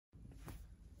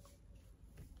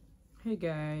Hey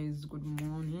guys, good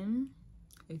morning.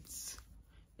 It's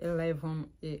 11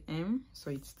 a.m. so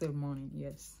it's still morning.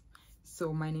 Yes,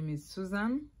 so my name is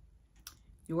Susan.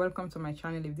 You're welcome to my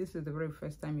channel. If this is the very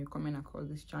first time you're coming across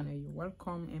this channel, you're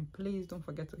welcome, and please don't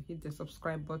forget to hit the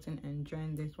subscribe button and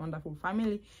join this wonderful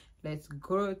family. Let's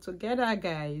grow together,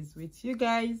 guys. With you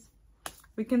guys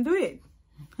we can do it.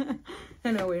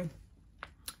 Anyway,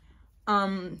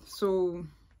 so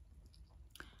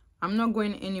I'm not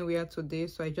going anywhere today,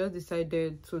 so I just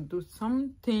decided to do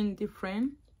something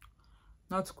different.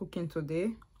 Not cooking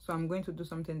today, so I'm going to do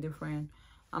something different.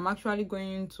 I'm actually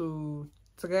going to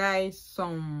try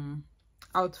some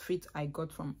outfit I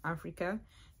got from Africa,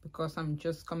 because I'm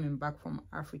just coming back from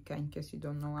Africa. In case you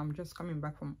don't know, I'm just coming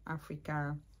back from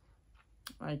Africa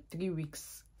like 3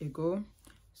 weeks ago.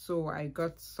 So I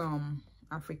got some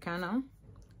Africana,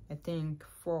 I think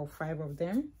 4 or 5 of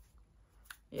them.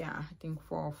 Yeah, I think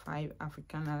 4 or 5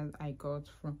 Africanas I got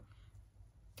from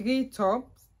 3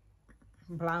 tops,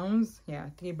 blouse, yeah,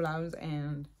 3 blouse,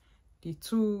 and the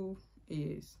 2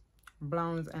 is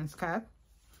blouse and skirt,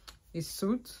 is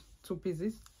suit, 2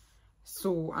 pieces.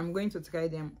 So I'm going to try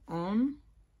them on.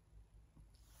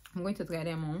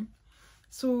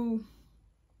 So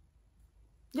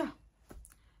yeah,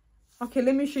 okay,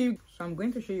 let me show you. So I'm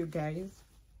going to show you guys.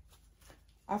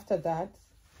 After that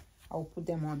I'll put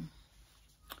them on.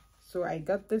 So I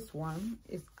got this one.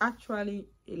 It's actually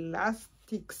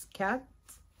elastic skirt.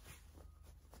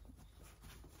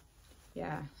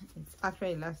 Yeah, it's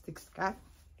actually elastic skirt.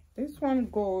 This one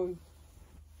goes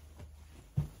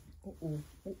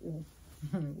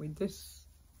with this.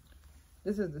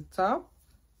 This is the top.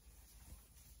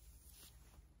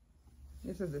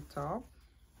 This is the top.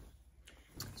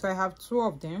 So I have 2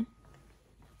 of them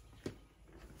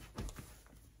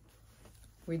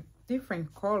with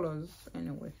different colors.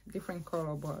 Anyway, different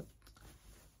color, but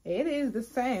it is the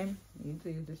same. It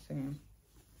is the same.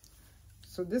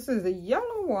 So this is the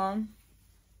yellow one.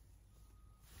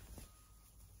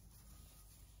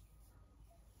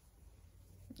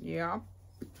 Yeah,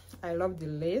 I love the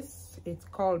lace. It's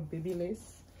called baby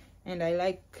lace, and I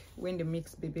like when they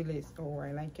mix baby lace. Oh,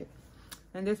 I like it.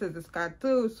 And this is the skirt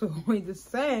too, so it's the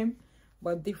same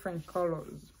but different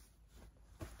colors.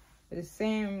 The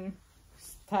same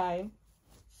style,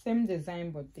 same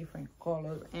design but different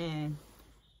colors, and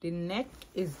the neck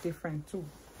is different too.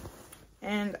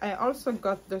 And I also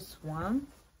got this one.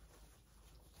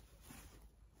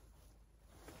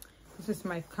 This is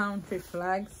my country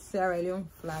flag, Sierra Leone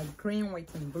flag, green, white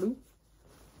and blue.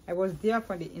 I was there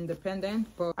for the independence,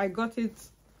 but I got it,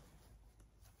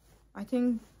 I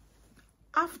think,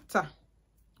 after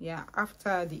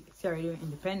the Sierra Leone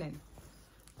independence.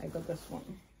 I got this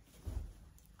one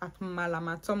at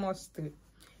Malama Street,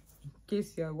 in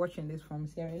case you're watching this from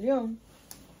Sierra Leone.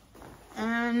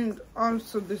 And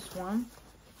also this one.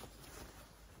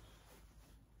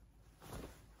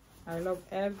 I love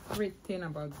everything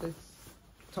about this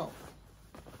top.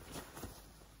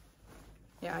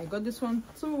 Yeah, I got this one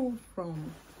too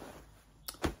from,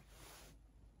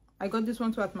 I got this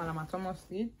one too at Malama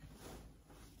Street.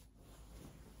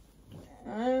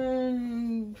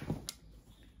 And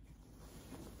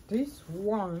this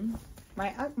one, my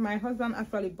husband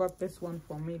actually bought this one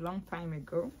for me long time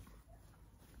ago.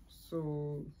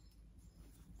 So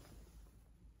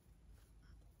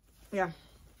yeah,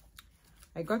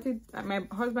 I got it, my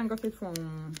husband got it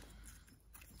from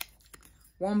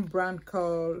one brand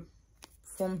called,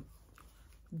 from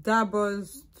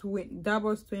Doubles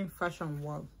Twin Fashion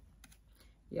World.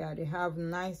 Yeah, they have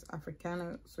nice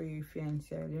Africana, so if you're in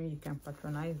Sierra Leone you can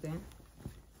patronize them.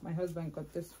 My husband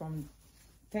got this from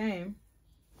them.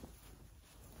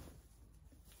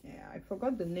 Yeah, I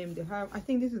forgot the name they have. I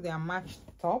think this is their matched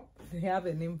top. They have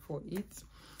a name for it.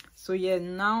 So yeah,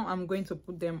 now I'm going to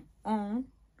put them on.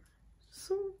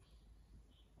 So